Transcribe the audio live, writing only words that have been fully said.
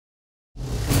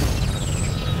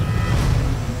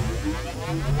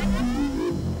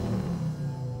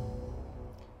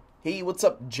Hey, what's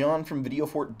up? John from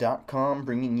VideoFort.com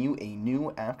bringing you a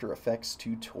new After Effects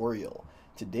tutorial.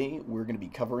 Today we're going to be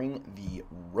covering the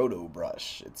Roto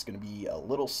Brush. It's going to be a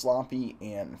little sloppy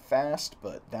and fast,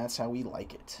 but that's how we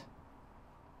like it.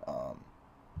 Um,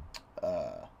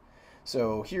 uh,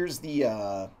 so here's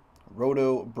the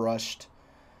Roto Brushed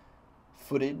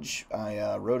footage. I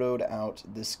rotoed out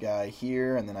this guy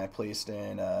here, and then I placed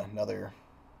in another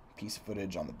piece of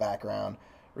footage on the background.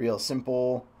 Real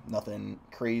simple, nothing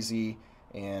crazy,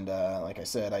 and like I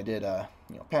said, I did a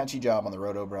patchy job on the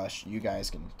Roto Brush. You guys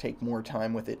can take more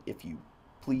time with it if you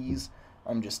please.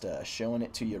 I'm just showing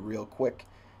it to you real quick.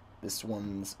 This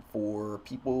one's for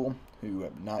people who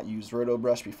have not used Roto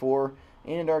Brush before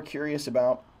and are curious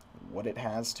about what it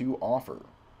has to offer.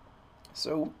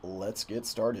 So let's get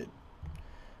started.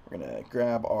 We're gonna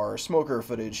grab our smoker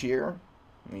footage here.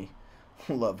 We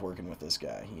love working with this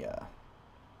guy. He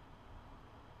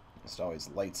just always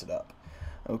lights it up.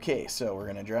 Okay, so we're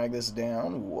gonna drag this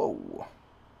down. Whoa,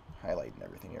 highlighting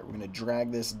everything here. We're gonna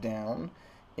drag this down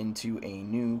into a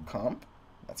new comp.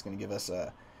 That's gonna give us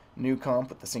a new comp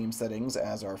with the same settings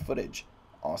as our footage.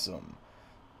 Awesome.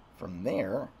 From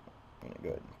there, I'm gonna go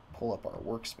ahead and pull up our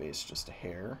workspace just a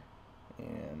hair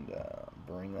and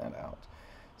bring that out.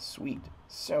 Sweet.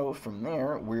 So from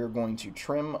there, we're going to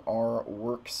trim our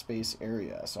workspace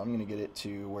area. So I'm going to get it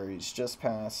to where he's just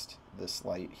past this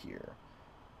light here.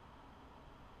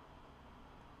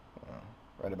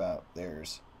 Right about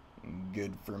there's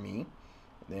good for me.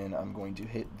 Then I'm going to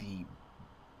hit the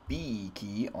B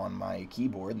key on my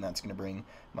keyboard, and that's going to bring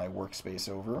my workspace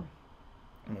over.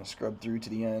 I'm going to scrub through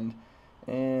to the end,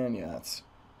 and yeah, that's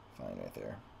fine right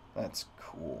there. That's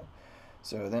cool.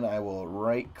 So then I will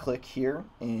right click here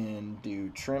and do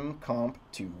trim comp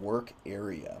to work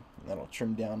area. And that'll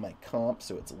trim down my comp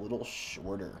so it's a little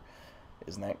shorter.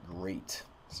 Isn't that great?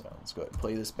 So let's go ahead and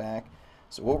play this back.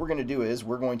 So what we're going to do is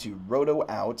we're going to roto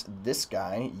out this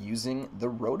guy using the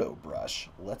Roto Brush.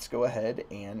 Let's go ahead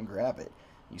and grab it.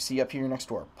 You see up here next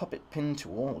to our puppet pin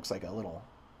tool, it looks like a little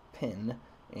pin.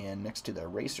 And next to the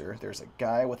eraser, there's a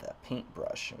guy with a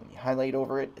paintbrush. And when you highlight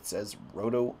over it, it says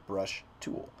Roto Brush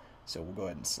Tool. So we'll go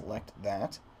ahead and select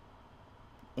that,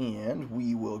 and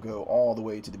we will go all the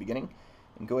way to the beginning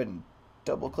and go ahead and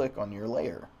double click on your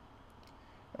layer.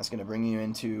 That's going to bring you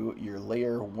into your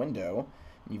layer window.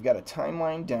 You've got a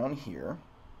timeline down here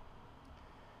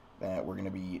that we're going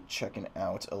to be checking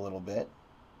out a little bit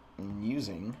and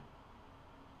using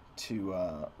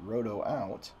to roto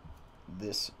out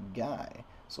this guy.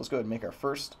 So let's go ahead and make our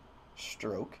first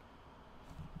stroke,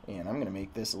 and I'm going to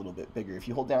make this a little bit bigger. If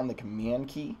you hold down the command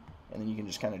key and then you can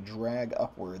just kind of drag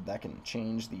upward, that can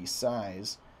change the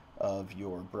size of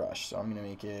your brush. So I'm going to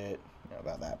make it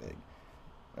about that big.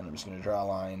 And I'm just going to draw a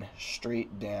line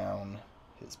straight down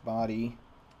his body.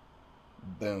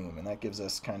 Boom. And that gives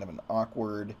us kind of an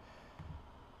awkward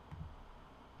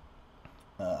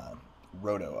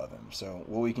roto of him. So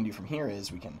what we can do from here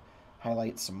is we can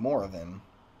highlight some more of him,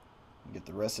 get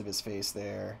the rest of his face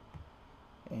there,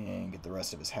 and get the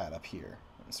rest of his hat up here.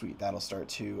 And sweet, that'll start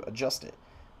to adjust it.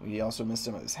 We also missed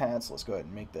some of his hats. So let's go ahead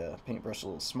and make the paintbrush a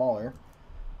little smaller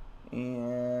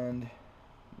and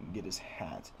get his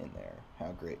hat in there.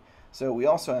 How great. So we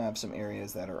also have some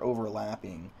areas that are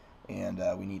overlapping and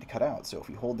we need to cut out. So if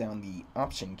we hold down the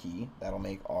Option key, that'll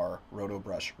make our Roto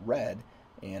Brush red,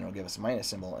 and it'll give us a minus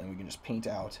symbol, and we can just paint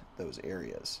out those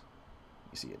areas.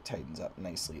 You see it tightens up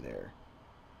nicely there.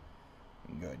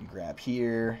 You can go ahead and grab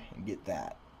here and get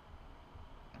that.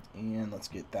 And let's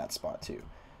get that spot too.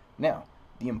 Now,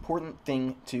 the important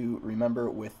thing to remember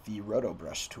with the Roto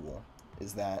Brush tool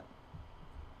is that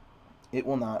it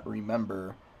will not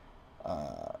remember,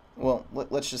 well,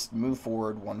 let's just move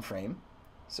forward one frame.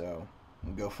 So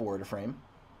we'll go forward a frame,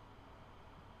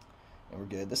 and we're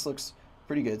good. This looks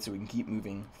pretty good, so we can keep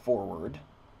moving forward.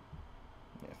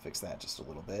 Fix that just a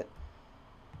little bit.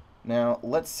 Now,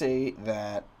 let's say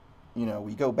that,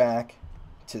 we go back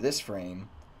to this frame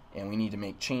and we need to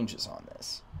make changes on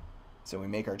this. So we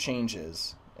make our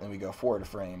changes and we go forward a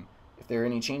frame. If there are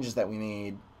any changes that we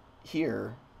made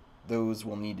here, those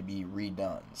will need to be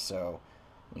redone. So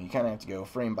you kind of have to go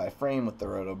frame by frame with the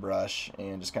Roto Brush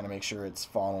and just kind of make sure it's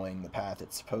following the path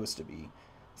it's supposed to be.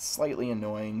 It's slightly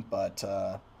annoying, but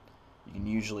you can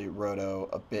usually roto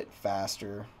a bit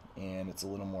faster and it's a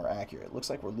little more accurate. It looks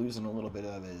like we're losing a little bit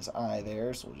of his eye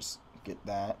there, so we'll just get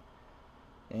that.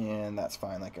 And that's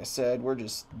fine. Like I said, we're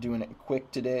just doing it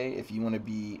quick today. If you want to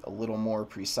be a little more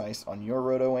precise on your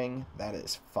rotoing, that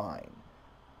is fine.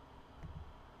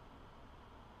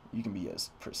 You can be as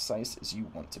precise as you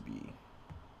want to be.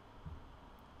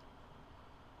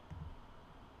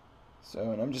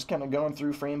 So, and I'm just kind of going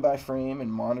through frame by frame and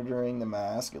monitoring the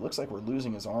mask. It looks like we're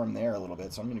losing his arm there a little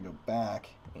bit, so I'm going to go back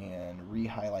and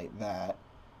re-highlight that.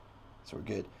 So we're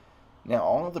good. Now,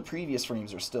 all of the previous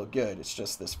frames are still good. It's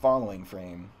just this following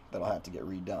frame that'll have to get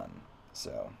redone.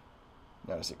 So,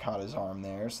 notice it caught his arm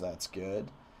there, so that's good.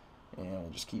 And we'll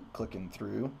just keep clicking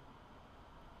through.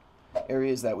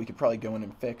 Areas that we could probably go in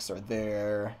and fix are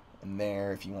there and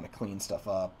there if you want to clean stuff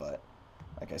up, but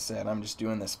like I said, I'm just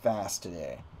doing this fast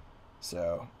today.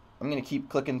 So I'm going to keep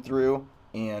clicking through,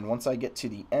 and once I get to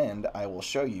the end, I will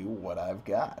show you what I've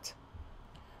got.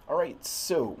 Alright,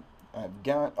 so I've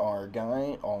got our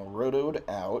guy all rotoed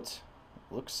out.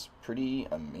 Looks pretty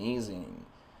amazing.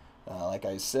 Like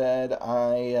I said,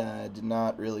 I did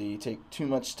not really take too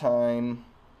much time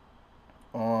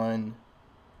on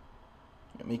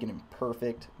making him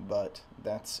perfect, but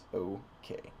that's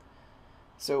okay.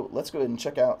 So let's go ahead and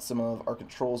check out some of our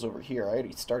controls over here. I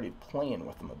already started playing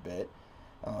with them a bit.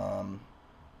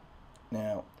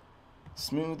 Now,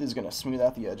 smooth is going to smooth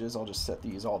out the edges. I'll just set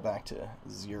these all back to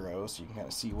 0 so you can kind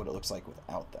of see what it looks like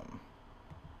without them.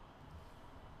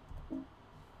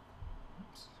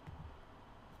 Oops.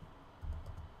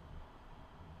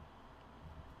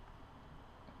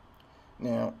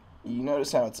 Now, you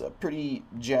notice how it's a pretty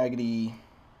jaggedy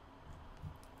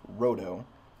roto,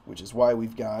 which is why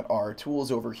we've got our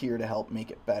tools over here to help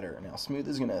make it better. Now, smooth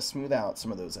is going to smooth out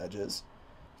some of those edges.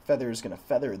 Feather is going to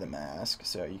feather the mask,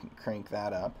 so you can crank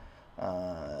that up,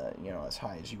 as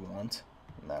high as you want,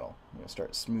 and that'll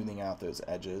start smoothing out those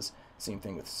edges. Same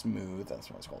thing with smooth. That's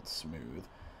why it's called smooth.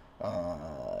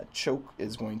 Choke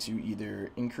is going to either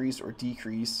increase or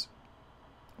decrease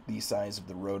the size of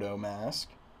the roto mask,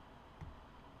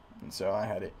 and so I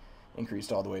had it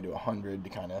increased all the way to 100 to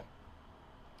kind of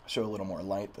show a little more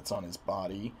light that's on his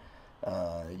body.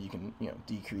 You can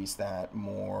decrease that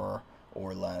more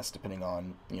or less depending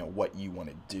on what you want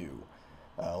to do.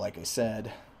 Like I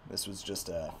said, this was just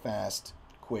a fast,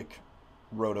 quick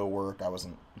roto work. I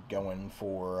wasn't going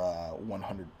for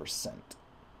 100%.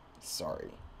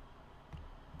 Sorry.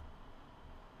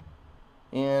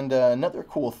 And another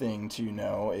cool thing to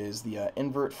know is the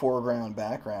invert foreground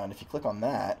background. If you click on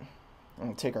that, I'm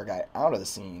going to take our guy out of the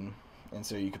scene, and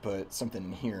so you could put something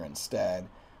in here instead,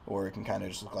 or it can kind of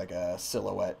just look like a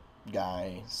silhouette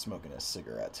guy smoking a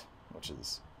cigarette, which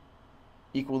is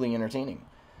equally entertaining.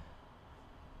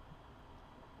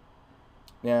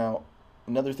 Now,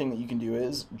 another thing that you can do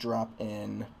is drop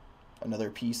in another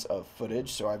piece of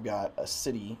footage. So I've got a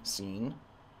city scene.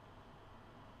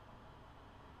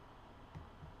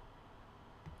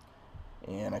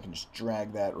 And I can just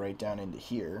drag that right down into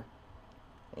here.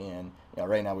 And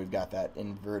right now we've got that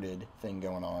inverted thing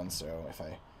going on. So if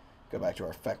I go back to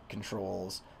our effect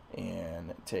controls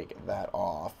and take that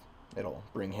off, it'll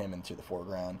bring him into the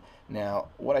foreground. Now,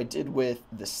 what I did with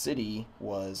the city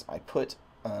was I put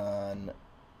on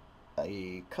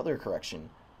a color correction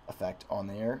effect on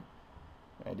there.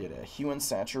 I did a hue and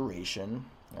saturation.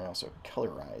 I also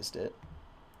colorized it.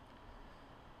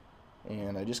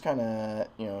 And I just kind of,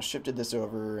 shifted this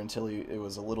over until it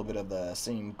was a little bit of the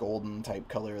same golden type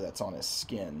color that's on his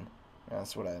skin.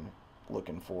 That's what I'm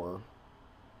looking for.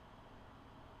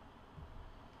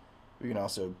 We can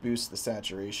also boost the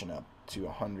saturation up to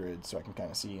 100 so I can kind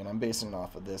of see, and I'm basing it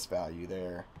off of this value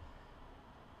there.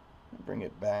 Bring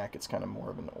it back, it's kind of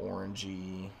more of an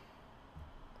orangey.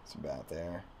 It's about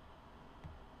there.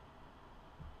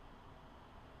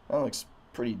 That looks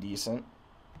pretty decent.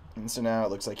 And so now it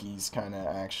looks like he's kind of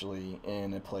actually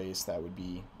in a place that would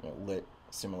be lit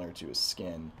similar to his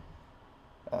skin.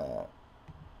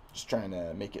 Just trying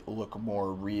to make it look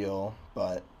more real,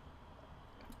 but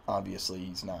obviously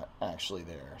he's not actually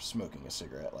there smoking a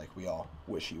cigarette like we all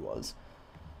wish he was.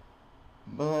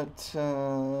 But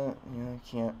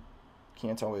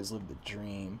can't always live the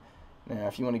dream. Now,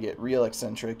 if you want to get real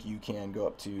eccentric, you can go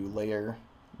up to Layer,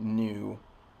 New,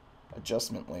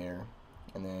 Adjustment Layer,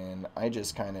 and then I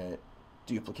just kind of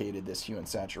duplicated this hue and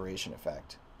saturation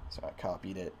effect. So I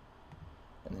copied it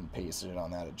and then pasted it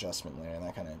on that adjustment layer, and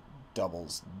that kind of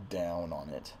doubles down on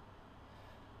it.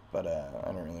 But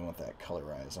I don't really want that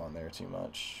colorized on there too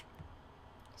much.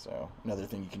 So another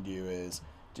thing you can do is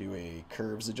do a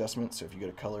curves adjustment. So if you go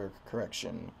to color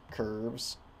correction,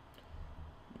 curves,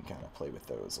 you can kind of play with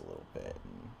those a little bit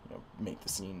and make the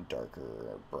scene darker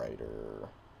or brighter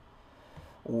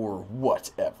or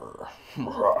whatever.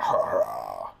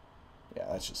 Yeah,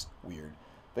 that's just weird.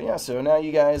 But yeah, so now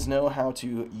you guys know how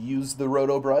to use the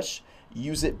Roto Brush.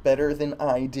 Use it better than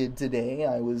I did today.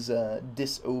 I was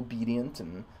disobedient,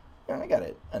 and I got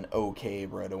an okay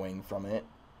rotoing from it.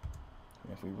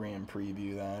 If we RAM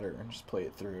preview that or just play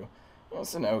it through,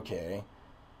 it's an okay.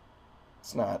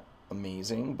 It's not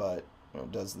amazing, but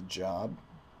it does the job.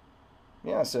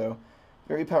 Yeah, so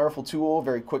very powerful tool,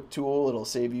 very quick tool. It'll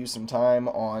save you some time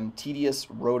on tedious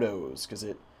rotos because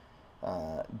it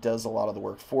does a lot of the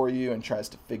work for you and tries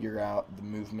to figure out the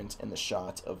movement and the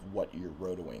shot of what you're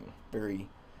rotoing. Very,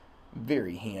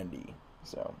 very handy.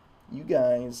 So you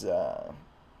guys are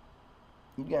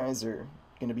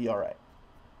gonna be all right.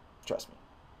 Trust me.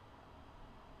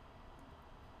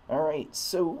 All right,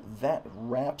 so that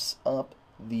wraps up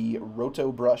the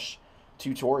Roto Brush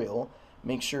tutorial.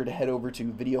 Make sure to head over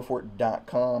to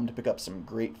VideoFort.com to pick up some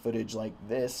great footage like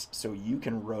this so you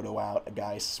can roto out a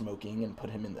guy smoking and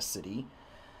put him in the city.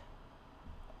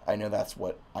 I know that's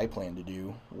what I plan to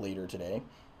do later today.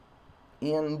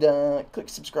 And click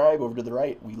subscribe over to the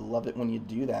right. We love it when you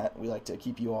do that. We like to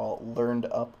keep you all learned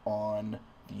up on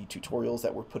the tutorials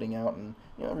that we're putting out, and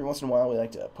every once in a while we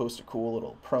like to post a cool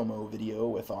little promo video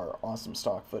with our awesome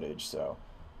stock footage. So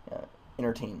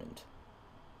entertainment.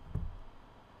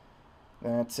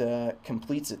 That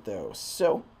completes it though.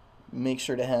 So make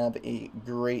sure to have a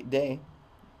great day,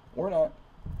 or not.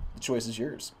 The choice is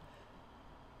yours.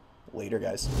 Later,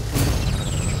 guys.